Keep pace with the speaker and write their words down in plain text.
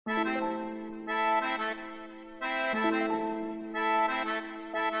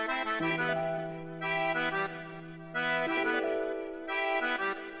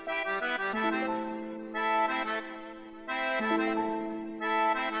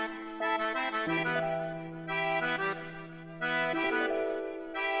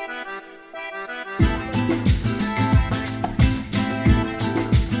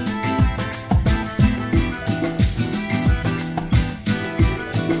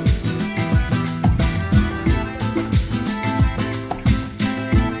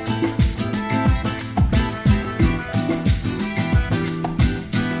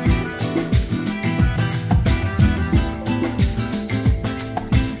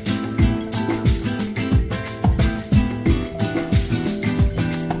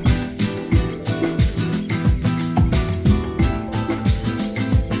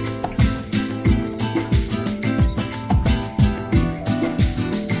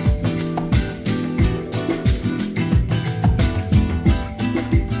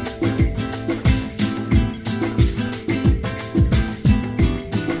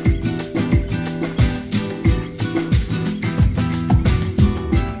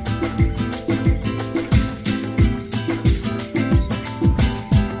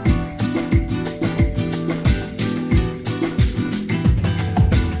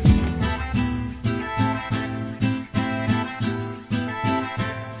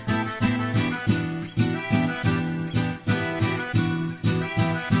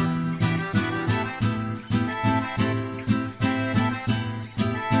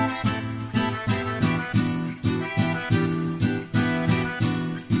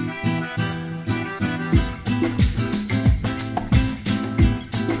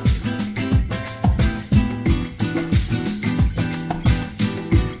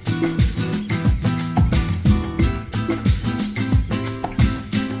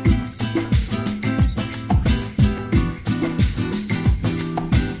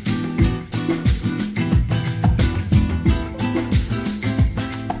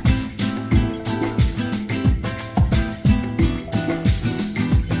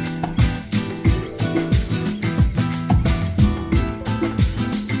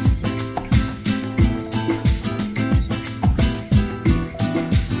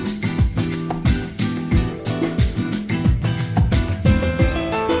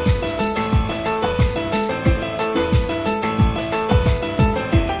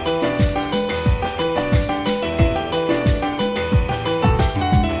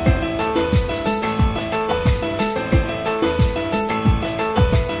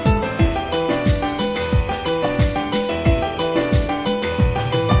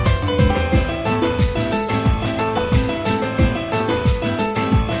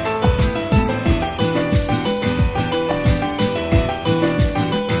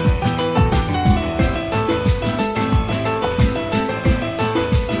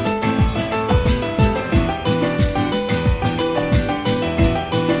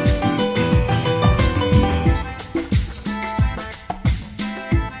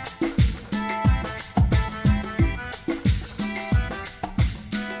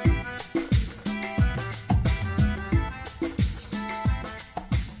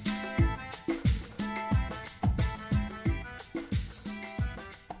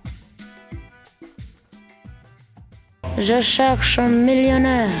Je cherche un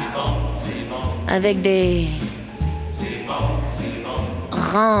millionnaire avec des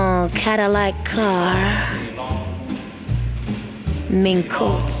grands Cadillac cars, mink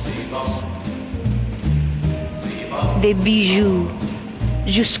coats, des bijoux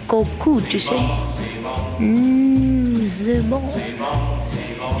jusqu'au cou, tu sais. C'est bon.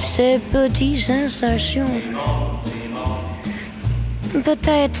 Ces petites sensations.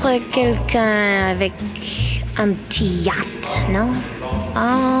 Peut-être quelqu'un avec un petit yacht, non?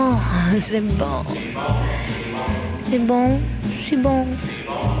 Oh, c'est bon. C'est bon, c'est bon.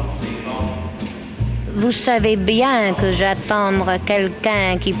 Vous savez bien que j'attends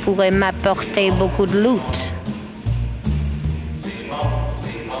quelqu'un qui pourrait m'apporter beaucoup de loot.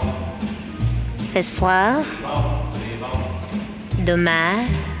 Ce soir, demain,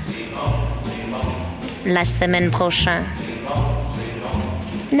 la semaine prochaine,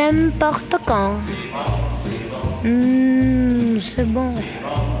 n'importe quand. C'est bon.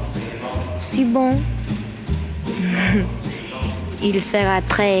 Si bon. Il sera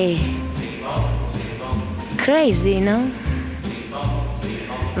très crazy, non?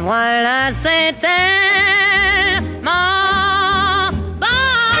 Voilà, c'était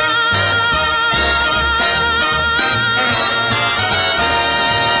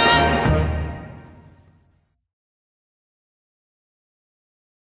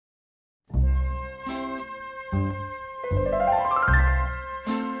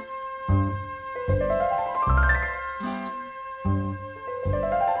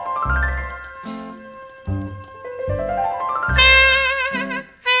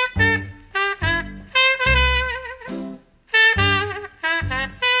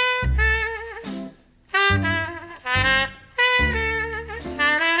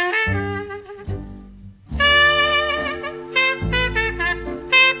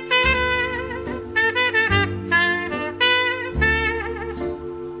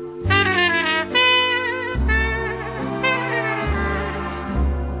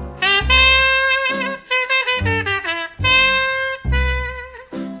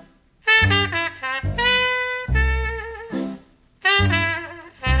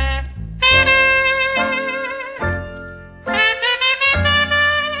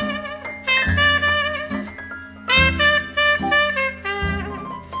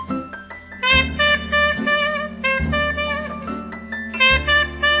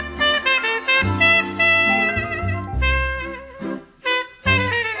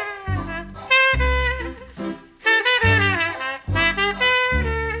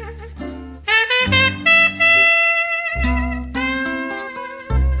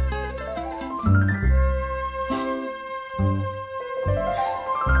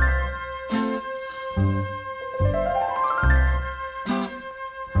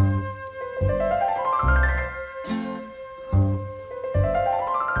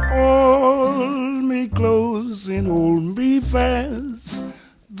close and hold me fast.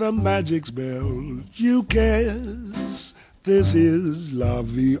 The magic spell you cast. This is La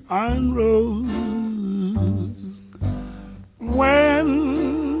Vie en Rose.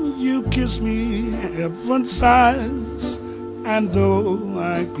 When you kiss me, heaven sighs, and though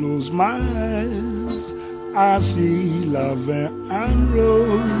I close my eyes, I see La Vie en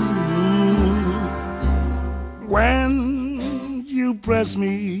Rose. When you press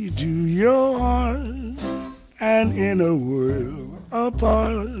me to your heart, and in a world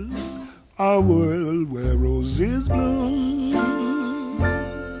apart, a world where roses bloom.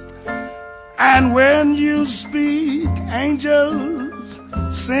 And when you speak, angels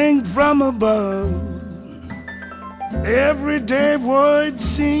sing from above. Everyday void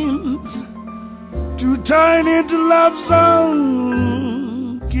seems to turn into love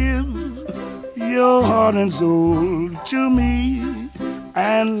song. Give your heart and soul to me,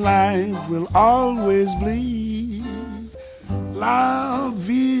 and life will always be La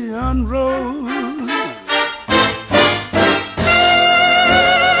Vie en Rose.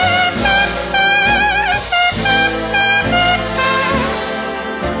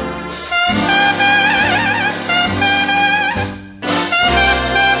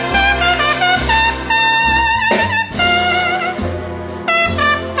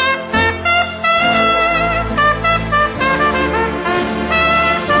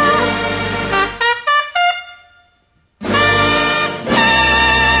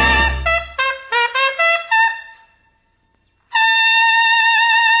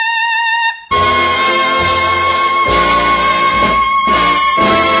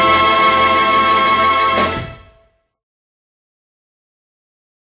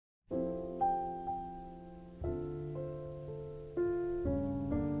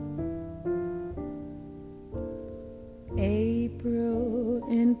 April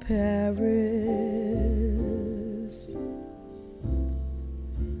in Paris,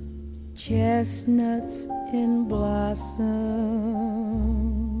 chestnuts in blossom,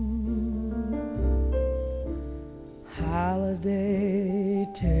 holiday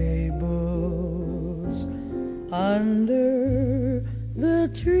tables under the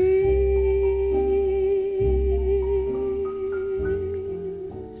trees.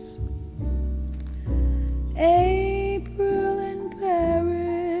 April in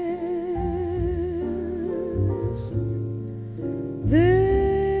Paris,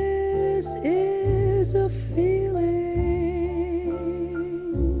 this is a feeling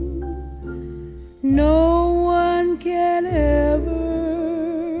no one can ever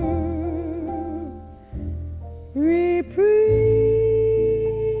reprise.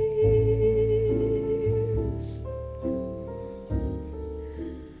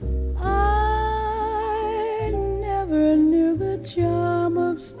 I never knew the charm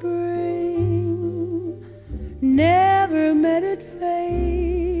of spring, never met it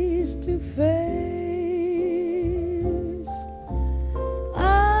face to face.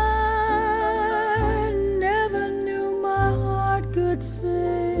 I never knew my heart could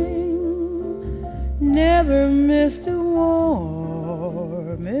sing, never missed a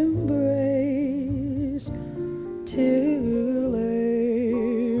warm embrace till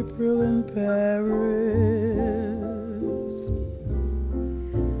April in Paris.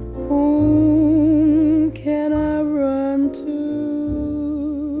 Whom can I run to?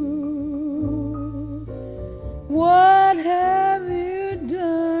 What have you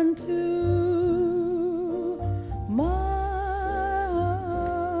done to my heart?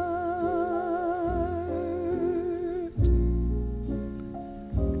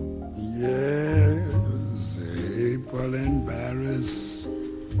 Yes, April in Paris,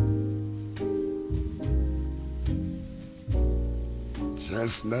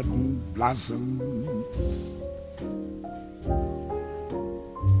 chestnut blossoms,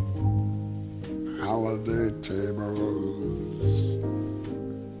 holiday tables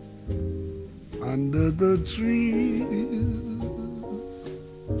under the trees.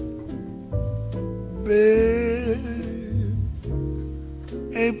 Babe,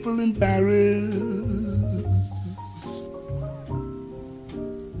 April in Paris,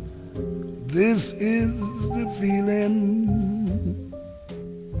 this is the feeling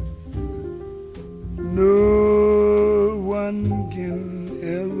no one can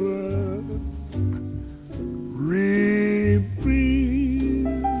ever reprise.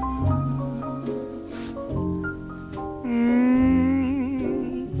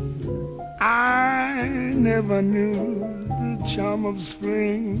 I never knew the charm of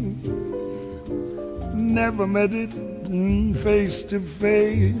spring, never met it face to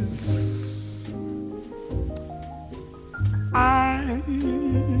face. I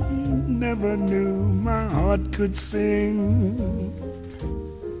never never knew my heart could sing.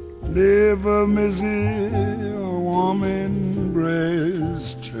 Never miss a woman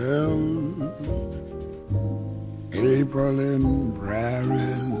breast child. April in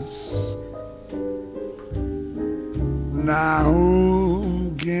Paris. Now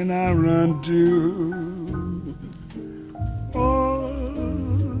whom can I run to? Oh,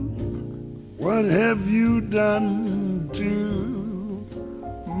 what have you done to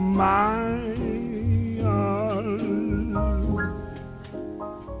my